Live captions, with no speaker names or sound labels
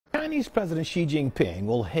Chinese President Xi Jinping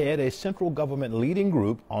will head a central government leading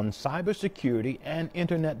group on cybersecurity and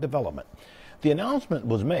internet development. The announcement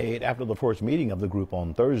was made after the first meeting of the group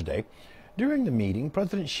on Thursday. During the meeting,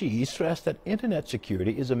 President Xi stressed that internet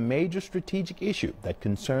security is a major strategic issue that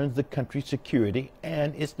concerns the country's security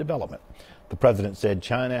and its development. The president said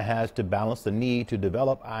China has to balance the need to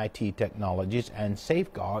develop IT technologies and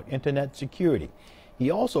safeguard internet security. He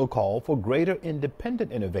also called for greater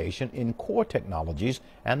independent innovation in core technologies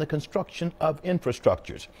and the construction of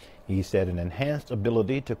infrastructures. He said an enhanced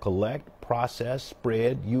ability to collect, process,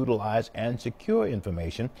 spread, utilize, and secure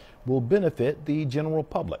information will benefit the general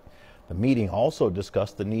public. The meeting also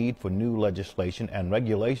discussed the need for new legislation and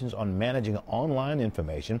regulations on managing online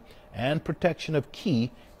information and protection of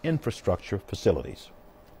key infrastructure facilities.